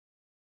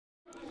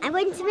I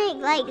want to make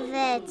like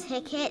the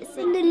tickets.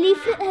 And the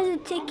leaflet has a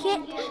ticket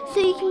so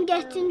you can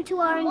get into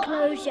our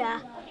enclosure.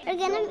 We're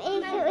going to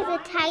make it with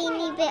a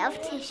tiny bit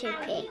of tissue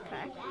paper.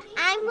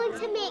 I'm going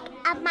to make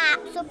a map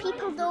so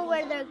people know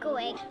where they're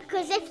going,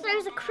 because if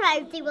there's a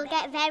crowd they will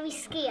get very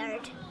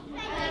scared.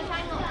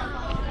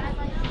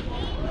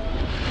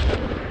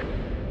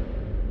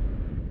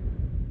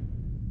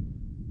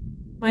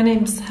 My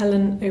name's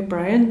Helen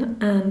O'Brien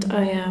and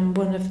I am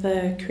one of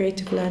the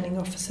Creative Learning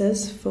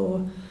Officers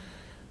for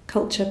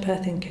Culture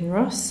Perth and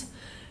Kinross,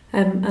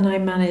 and I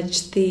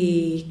manage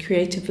the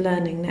Creative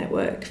Learning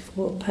Network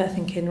for Perth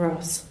and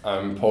Kinross.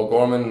 I'm Paul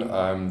Gorman,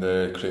 I'm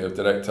the Creative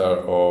Director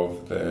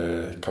of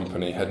the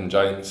company Hidden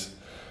Giants,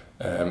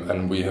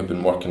 and we have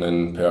been working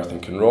in Perth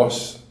and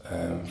Kinross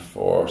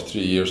for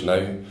 3 years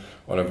now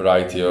on a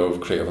variety of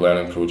creative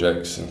learning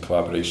projects in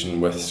collaboration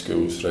with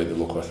schools throughout the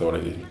local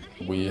authority.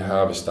 We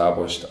have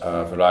established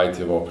a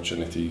variety of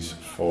opportunities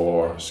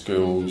for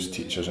schools,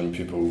 teachers and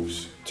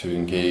pupils to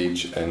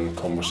engage in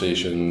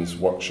conversations,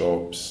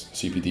 workshops,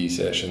 CPD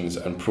sessions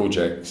and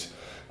projects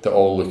that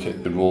all look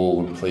at the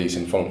role and place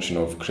and function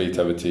of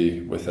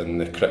creativity within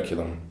the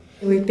curriculum.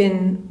 We've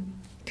been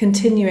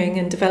continuing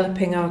and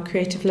developing our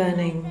creative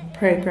learning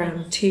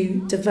programme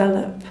to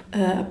develop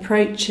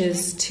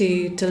approaches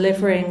to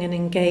delivering and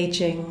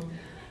engaging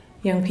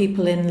young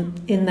people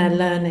in their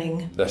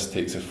learning. This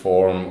takes the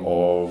form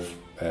of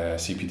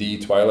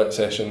CPD twilight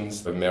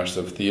sessions,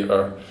 immersive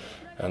theatre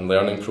and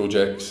learning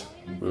projects.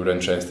 We were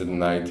interested in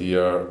the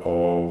idea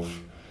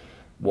of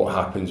what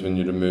happens when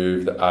you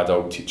remove the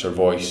adult teacher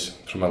voice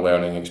from a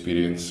learning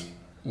experience.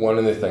 One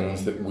of the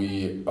things that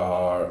we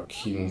are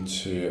keen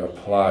to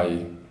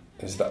apply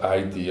is the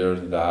idea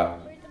that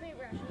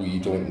we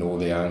don't know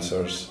the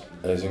answers,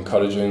 is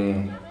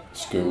encouraging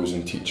schools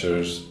and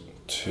teachers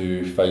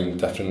to find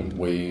different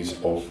ways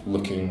of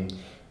looking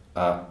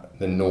at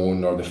the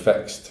known or the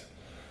fixed,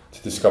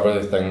 to discover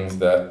the things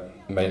that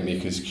might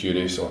make us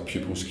curious or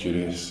pupils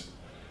curious.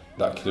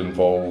 That could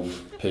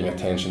involve paying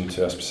attention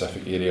to a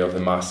specific area of the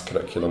maths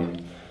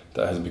curriculum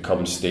that has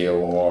become stale,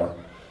 or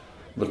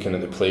looking at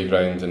the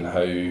playground and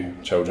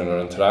how children are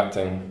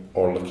interacting,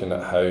 or looking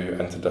at how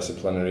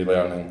interdisciplinary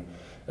learning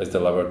is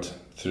delivered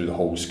through the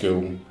whole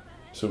school.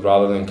 So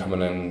rather than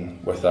coming in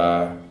with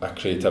a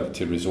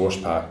creativity resource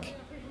pack,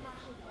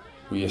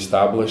 we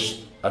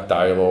established a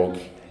dialogue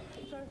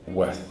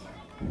with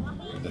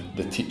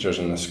the teachers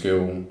in the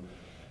school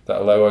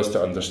that allow us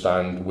to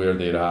understand where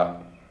they're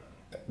at,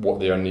 what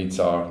their needs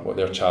are, what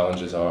their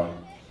challenges are,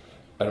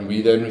 and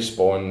we then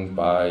respond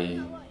by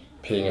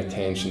paying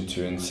attention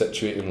to and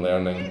situating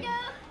learning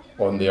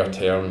on their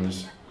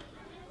terms.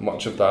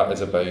 Much of that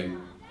is about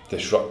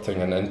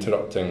disrupting and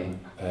interrupting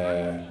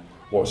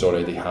what's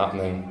already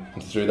happening,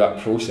 and through that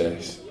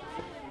process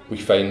we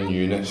find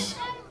newness,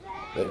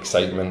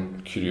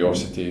 excitement,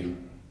 curiosity,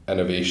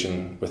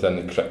 innovation within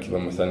the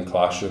curriculum, within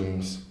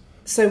classrooms.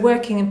 So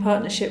working in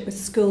partnership with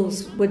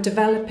schools, we're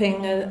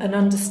developing an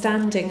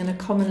understanding and a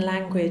common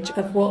language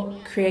of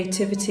what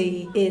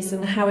creativity is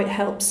and how it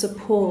helps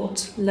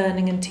support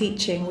learning and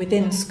teaching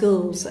within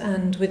schools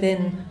and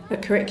within a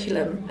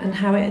curriculum, and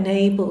how it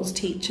enables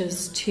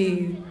teachers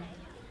to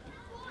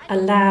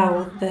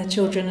allow their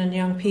children and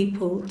young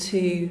people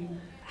to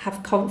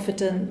have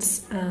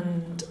confidence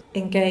and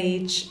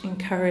engage,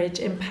 encourage,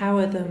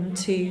 empower them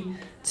to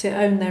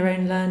own their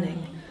own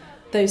learning.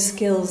 Those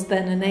skills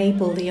then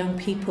enable the young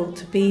people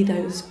to be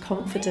those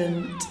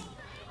confident,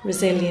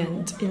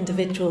 resilient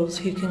individuals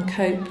who can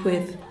cope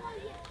with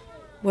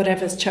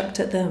whatever's chucked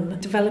at them,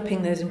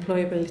 developing those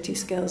employability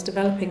skills,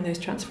 developing those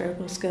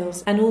transferable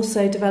skills, and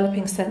also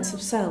developing sense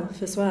of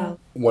self as well.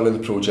 One of the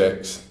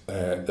projects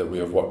that we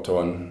have worked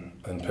on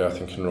in Perth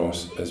and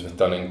Kinross is with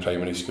Dunning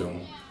Primary School,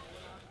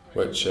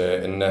 which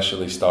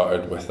initially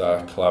started with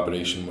a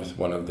collaboration with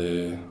one of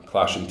the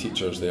classroom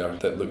teachers there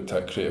that looked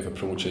at creative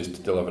approaches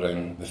to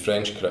delivering the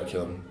French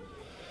curriculum.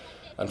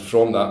 And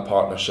from that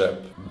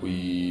partnership,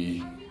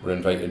 we were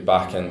invited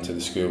back into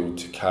the school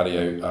to carry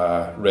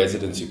out a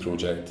residency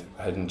project.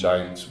 Hidden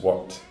Giants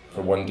worked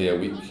for 1 day a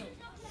week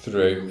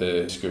throughout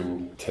the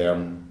school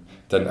term,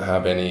 didn't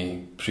have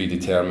any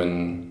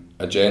predetermined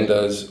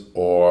agendas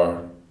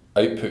or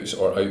outputs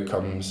or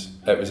outcomes.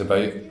 It was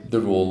about the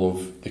role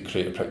of the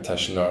creative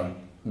practitioner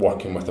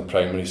working with a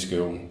primary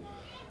school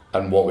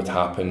and what would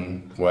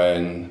happen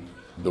when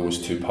those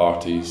two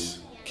parties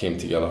came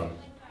together.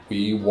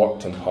 We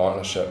worked in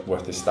partnership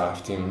with the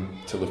staff team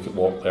to look at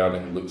what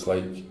learning looks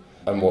like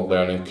and what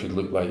learning could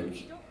look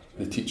like.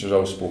 The teachers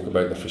all spoke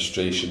about the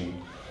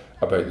frustration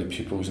about the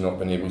pupils not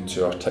being able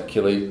to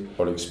articulate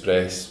or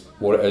express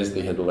what it is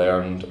they had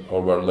learned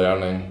or were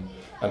learning,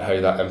 and how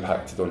that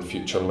impacted on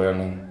future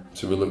learning.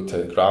 So we looked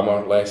at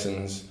grammar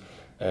lessons,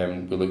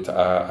 we looked at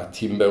a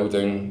team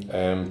building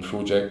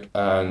project,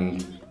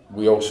 and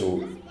we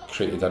also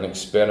created an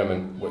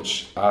experiment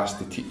which asked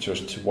the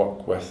teachers to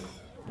work with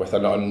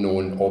an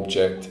unknown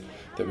object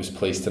that was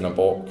placed in a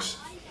box.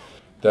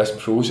 This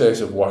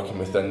process of working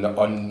within the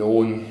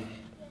unknown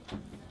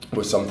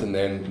was something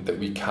then that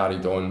we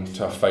carried on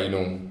to a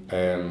final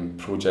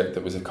project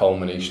that was a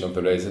culmination of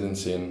the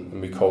residency,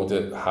 and we called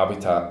it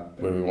Habitat,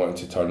 where we wanted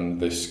to turn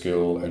the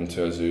school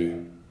into a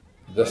zoo.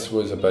 This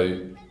was about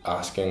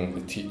asking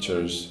the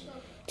teachers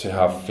to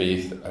have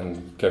faith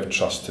and give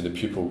trust to the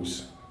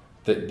pupils,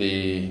 that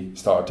they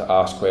started to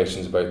ask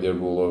questions about their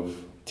role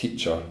of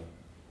teacher.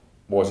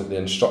 Was it the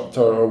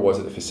instructor or was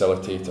it the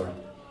facilitator?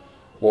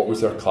 What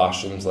was their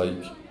classrooms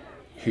like?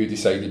 Who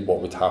decided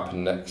what would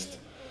happen next?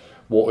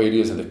 What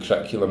areas of the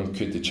curriculum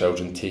could the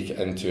children take it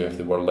into if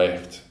they were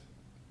left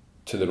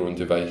to their own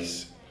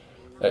device?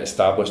 It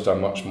established a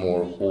much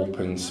more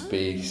open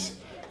space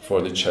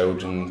for the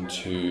children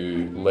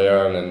to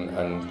learn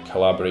and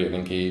collaborate and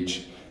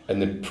engage in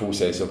the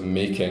process of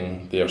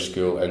making their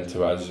school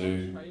into a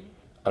zoo.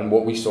 And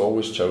what we saw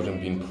was children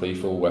being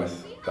playful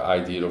with the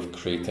idea of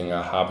creating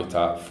a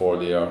habitat for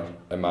their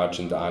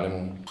imagined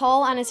animal.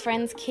 Paul and his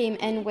friends came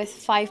in with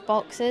 5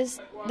 boxes.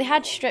 They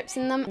had strips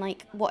in them,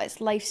 like what its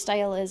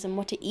lifestyle is and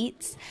what it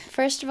eats.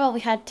 First of all,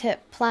 we had to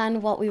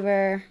plan what we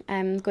were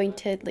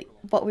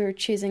what we were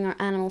choosing our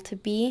animal to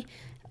be.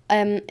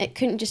 It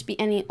couldn't just be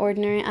any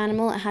ordinary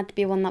animal, it had to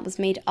be one that was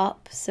made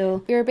up.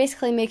 So we were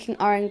basically making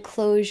our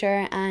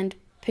enclosure and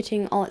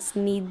putting all its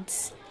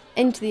needs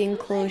into the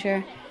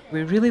enclosure.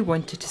 We really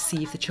wanted to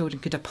see if the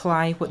children could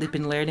apply what they'd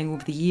been learning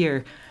over the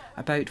year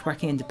about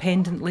working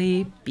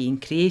independently, being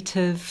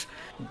creative,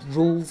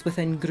 roles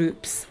within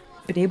groups,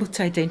 being able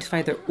to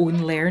identify their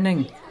own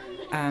learning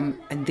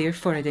and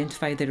therefore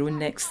identify their own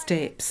next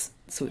steps.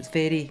 So it's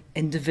very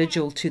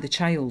individual to the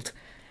child.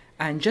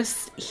 And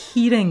just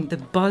hearing the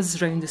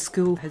buzz around the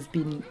school has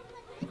been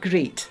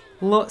great.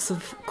 Lots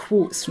of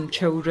quotes from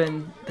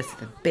children. This is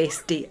the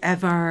best day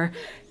ever.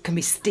 Can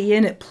we stay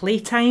in at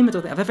playtime? I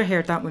don't think I've ever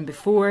heard that one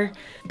before.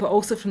 But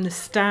also from the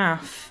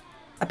staff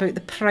about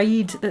the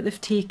pride that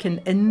they've taken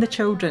in the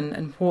children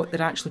and what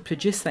they're actually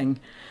producing.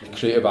 The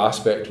creative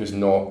aspect was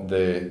not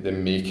the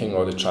making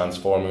or the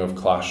transforming of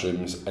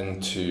classrooms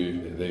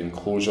into the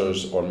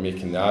enclosures or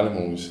making the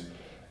animals.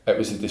 It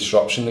was the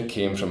disruption that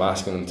came from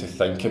asking them to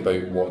think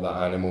about what that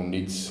animal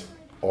needs,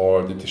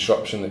 or the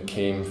disruption that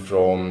came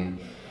from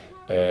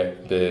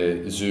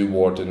the zoo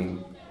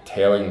warden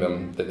telling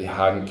them that they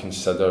hadn't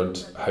considered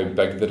how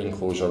big their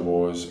enclosure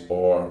was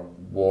or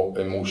what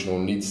emotional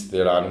needs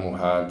their animal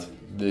had.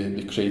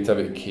 The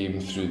creativity came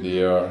through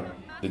the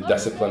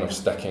discipline of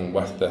sticking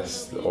with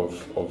this,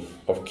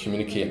 of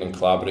communicating and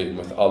collaborating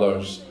with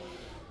others.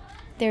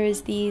 There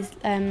was these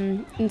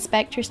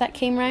inspectors that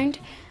came round,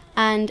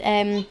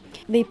 and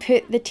they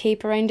put the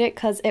tape around it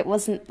because it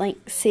wasn't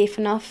safe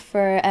enough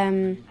for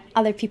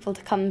other people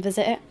to come and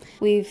visit it.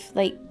 We've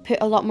put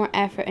a lot more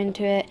effort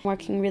into it,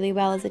 working really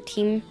well as a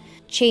team,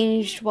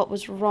 changed what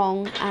was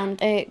wrong,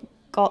 and it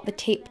got the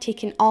tape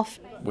taken off.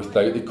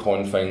 Without the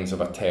confines of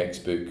a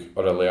textbook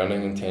or a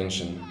learning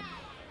intention,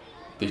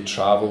 they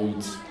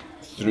travelled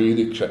through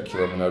the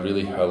curriculum in a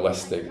really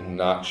holistic,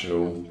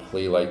 natural,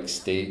 play-like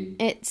state.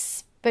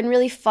 It's been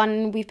really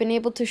fun. We've been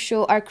able to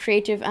show our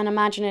creative and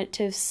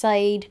imaginative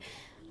side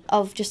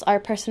of just our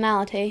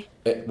personality.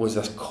 It was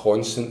this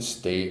constant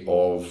state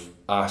of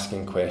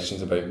asking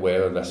questions about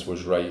whether this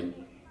was right.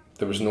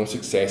 There was no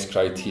success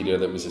criteria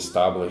that was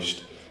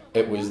established.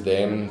 It was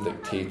them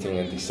dictating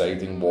and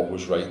deciding what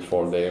was right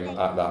for them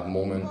at that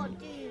moment.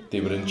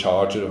 They were in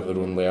charge of their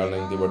own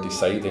learning. They were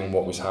deciding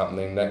what was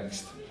happening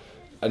next.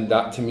 And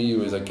that to me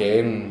was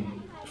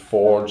again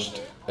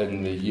forged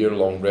in the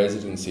year-long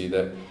residency,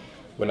 that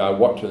when I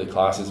worked with the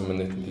classes and when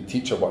the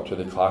teacher worked with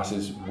the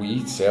classes,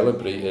 we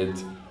celebrated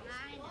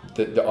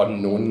the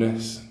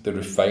unknownness, the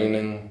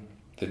refining,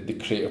 the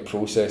creative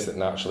process that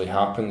naturally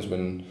happens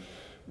when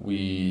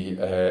we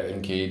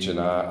engage in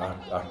an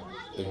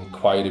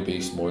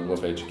inquiry-based model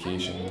of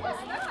education.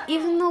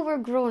 Even though we're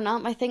grown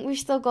up, I think we've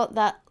still got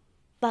that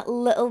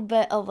little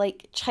bit of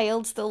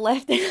child still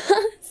left in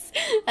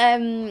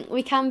us.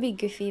 We can be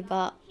goofy,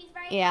 but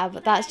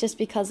that's just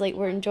because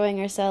we're enjoying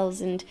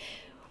ourselves, and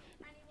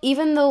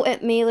even though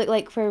it may look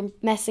like we're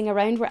messing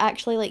around, we're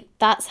actually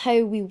that's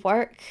how we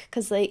work,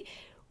 because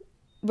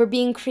we're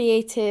being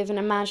creative and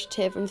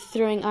imaginative and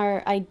throwing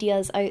our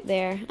ideas out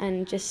there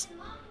and just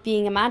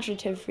being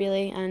imaginative,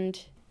 really,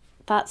 and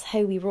that's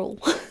how we roll.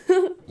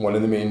 One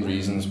of the main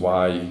reasons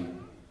why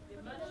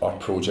our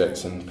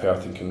projects in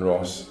Perth and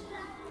Kinross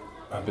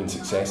have been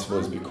successful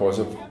is because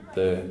of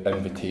the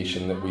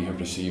invitation that we have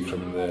received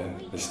from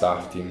the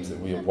staff teams that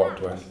we have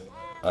worked with,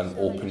 and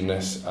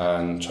openness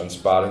and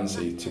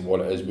transparency to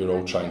what it is we're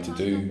all trying to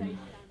do.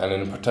 And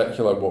in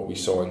particular, what we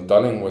saw in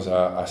Dunning was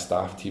a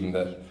staff team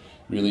that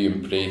really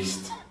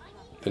embraced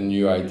the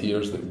new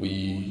ideas that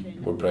we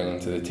were bringing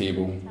to the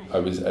table. I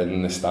was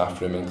in the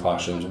staff room and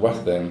classrooms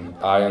with them.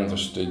 I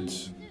understood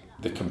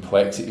the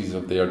complexities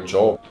of their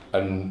job,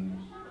 and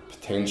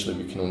potentially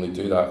we can only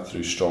do that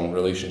through strong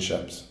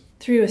relationships.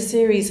 Through a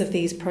series of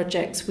these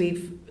projects,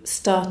 we've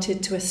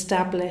started to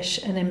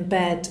establish and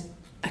embed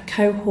a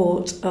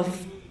cohort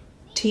of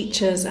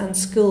teachers and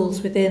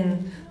schools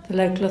within the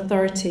local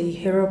authority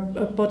who are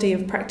a body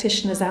of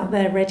practitioners out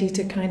there ready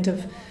to kind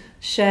of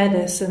share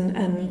this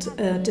and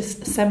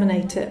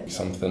disseminate it.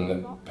 Something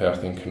that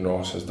Perth and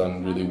Kinross has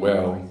done really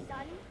well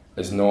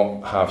is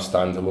not have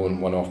standalone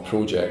one-off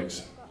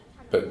projects,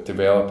 but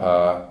develop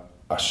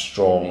a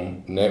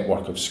strong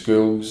network of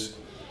schools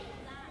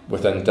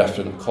within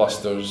different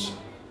clusters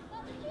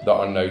that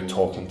are now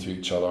talking to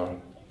each other,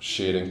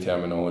 sharing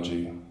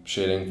terminology,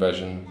 sharing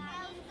vision,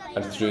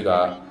 and through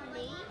that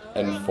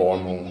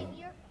informal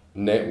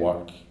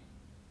network,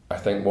 I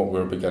think what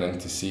we're beginning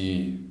to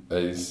see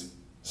is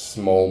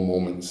small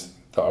moments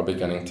that are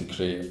beginning to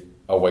create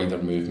a wider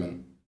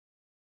movement.